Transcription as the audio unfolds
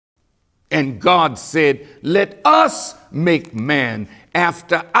And God said, let us make man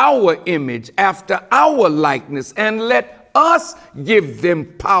after our image, after our likeness, and let us give them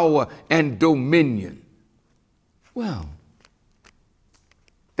power and dominion. Well,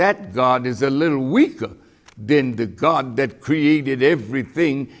 that God is a little weaker than the God that created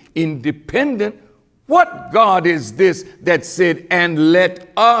everything independent. What God is this that said, and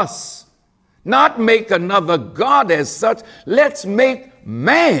let us not make another God as such, let's make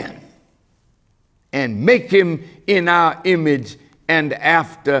man and make him in our image and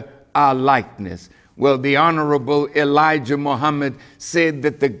after our likeness. Well, the Honorable Elijah Muhammad said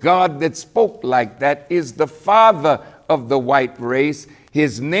that the God that spoke like that is the father of the white race.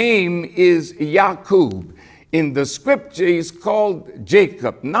 His name is Yakub. In the scripture, he's called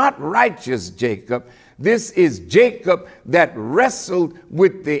Jacob, not righteous Jacob. This is Jacob that wrestled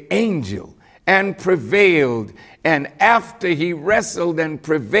with the angel and prevailed. And after he wrestled and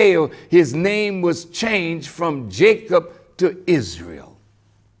prevailed, his name was changed from Jacob to Israel.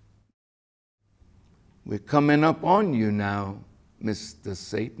 We're coming up on you now, Mr.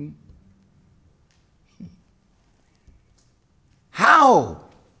 Satan. How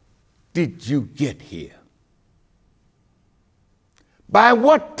did you get here? By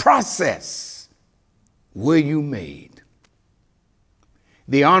what process were you made?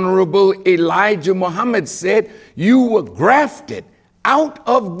 The Honorable Elijah Muhammad said you were grafted out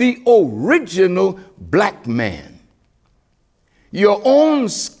of the original black man. Your own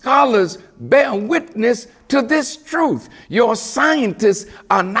scholars bear witness to this truth. Your scientists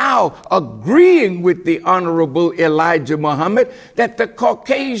are now agreeing with the Honorable Elijah Muhammad that the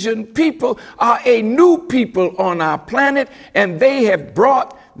Caucasian people are a new people on our planet, and they have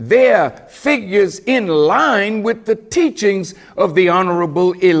brought their figures in line with the teachings of the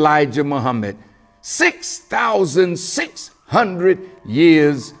Honorable Elijah Muhammad 6,600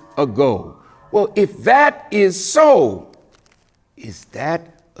 years ago. Well, if that is so, is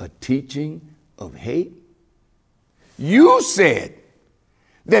that a teaching of hate? You said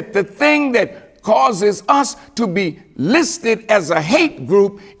that the thing that causes us to be listed as a hate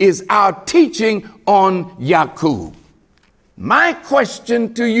group is our teaching on Yakub. My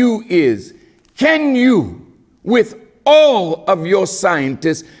question to you is, can you, with all of your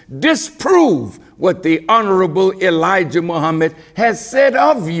scientists, disprove what the Honorable Elijah Muhammad has said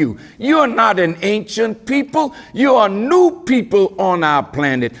of you? You're not an ancient people. You are new people on our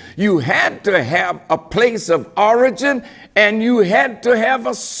planet. You had to have a place of origin, and you had to have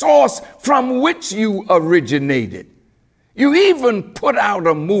a source from which you originated. You even put out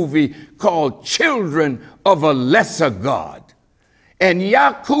a movie called Children of a Lesser God. And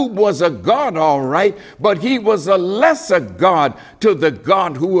Yakub was a God, all right, but he was a lesser God to the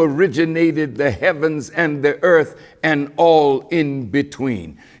God who originated the heavens and the earth and all in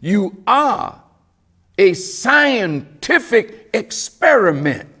between. You are a scientific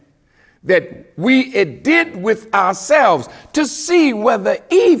experiment that we did with ourselves to see whether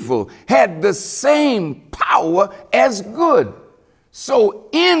evil had the same power as good. So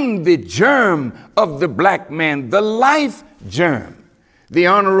in the germ of the black man, the life germ, the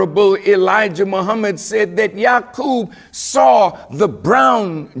Honorable Elijah Muhammad said that Yakub saw the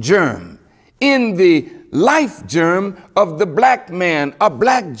brown germ in the life germ of the black man, a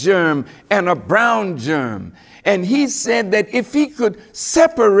black germ and a brown germ. And he said that if he could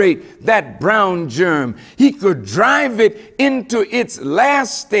separate that brown germ, he could drive it into its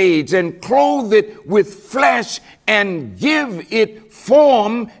last stage and clothe it with flesh and give it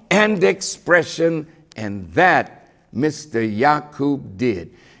form and expression. And that Mr. Yakub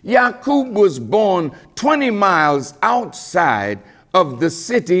did. Yakub was born 20 miles outside of the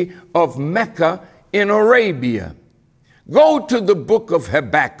city of Mecca in Arabia. Go to the book of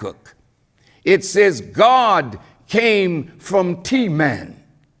Habakkuk. It says, God came from Teman,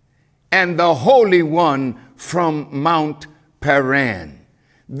 and the Holy One from Mount Paran.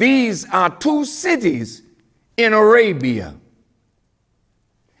 These are two cities in Arabia.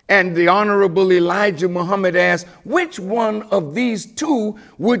 And the Honorable Elijah Muhammad asked, which one of these two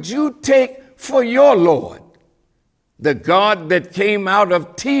would you take for your Lord? The God that came out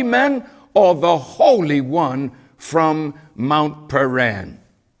of Teman, or the Holy One from Mount Paran?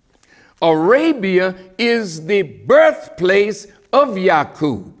 Arabia is the birthplace of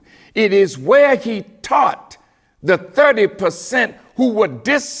Yakub. It is where he taught the 30% who were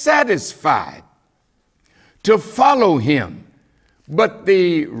dissatisfied to follow him. But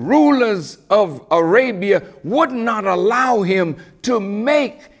the rulers of Arabia would not allow him to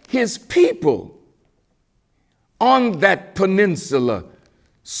make his people on that peninsula.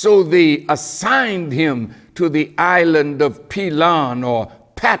 So they assigned him to the island of Pilan, or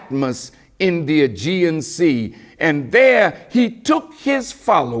Patmos, in the Aegean Sea, and there he took his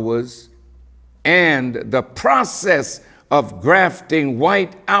followers, and the process of grafting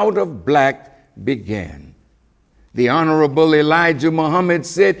white out of black began. The Honorable Elijah Muhammad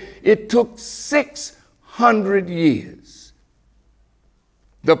said it took 600 years.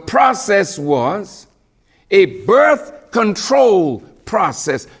 The process was a birth control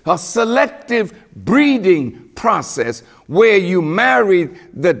process, a selective breeding process where you married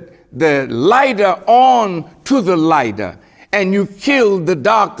the lighter on to the lighter, and you killed the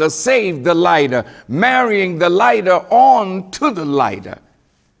darker, saved the lighter, marrying the lighter on to the lighter.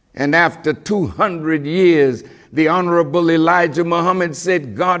 And after 200 years, the Honorable Elijah Muhammad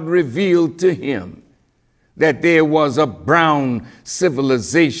said God revealed to him that there was a brown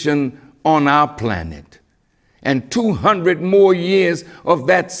civilization on our planet. And 200 more years of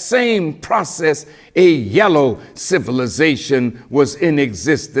that same process, a yellow civilization was in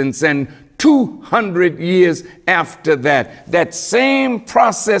existence. And 200 years after that, that same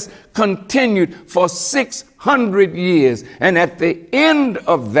process continued for 600 years. And at the end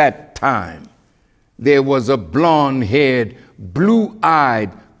of that time, there was a blonde-haired,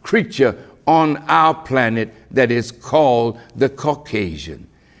 blue-eyed creature on our planet that is called the Caucasian.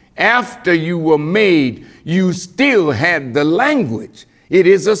 After you were made, you still had the language. It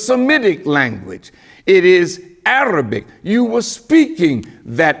is a Semitic language. It is Arabic. You were speaking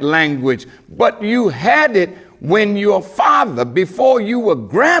that language, but you had it when your father, before you were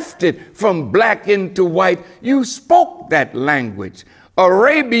grafted from black into white, you spoke that language.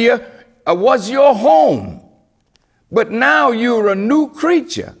 Arabia was your home, but now you're a new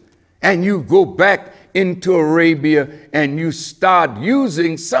creature, and you go back into Arabia and you start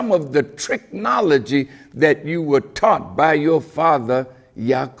using some of the technology that you were taught by your father,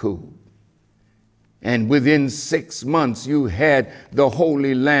 Yakub. And within 6 months, you had the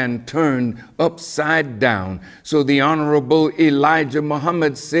Holy Land turned upside down. So the Honorable Elijah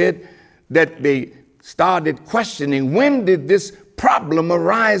Muhammad said that they started questioning, when did this problem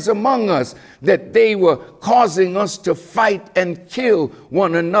arise among us, that they were causing us to fight and kill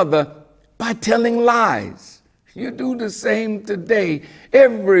one another by telling lies. You do the same today.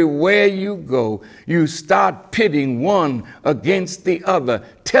 Everywhere you go, you start pitting one against the other,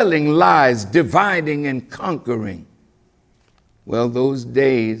 telling lies, dividing and conquering. Well, those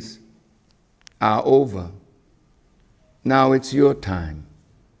days are over. Now it's your time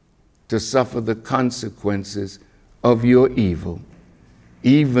to suffer the consequences of your evil,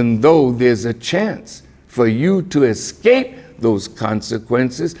 even though there's a chance for you to escape those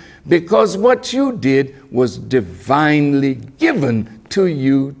consequences, because what you did was divinely given to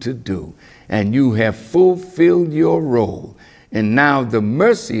you to do, and you have fulfilled your role. And now the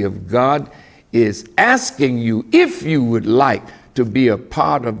mercy of God is asking you if you would like to be a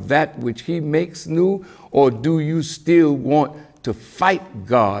part of that which he makes new, or do you still want to fight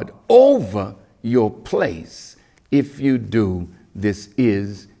God over your place? If you do, this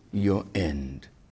is your end.